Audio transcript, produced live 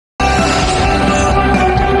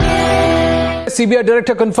CBI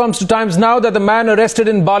director confirms to Times Now that the man arrested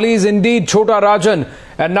in Bali is indeed Chota Rajan.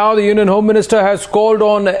 And now the Union Home Minister has called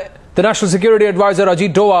on the National Security Advisor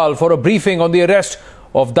Ajit Doval for a briefing on the arrest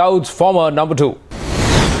of Dawood's former number 2.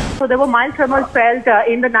 So there were mild tremors felt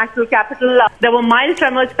in the national capital. There were mild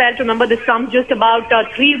tremors felt. Remember, this comes just about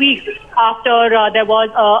 3 weeks after there was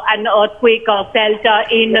an earthquake felt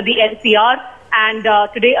in the NCR. And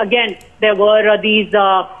today again there were these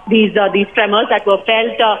tremors that were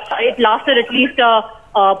felt. It lasted at least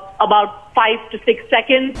about 5 to 6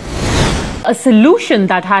 seconds. A solution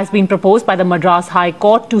that has been proposed by the Madras High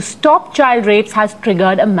Court to stop child rapes has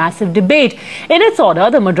triggered a massive debate. In its order,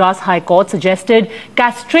 the Madras High Court suggested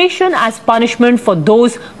castration as punishment for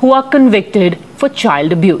those who are convicted for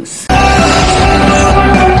child abuse.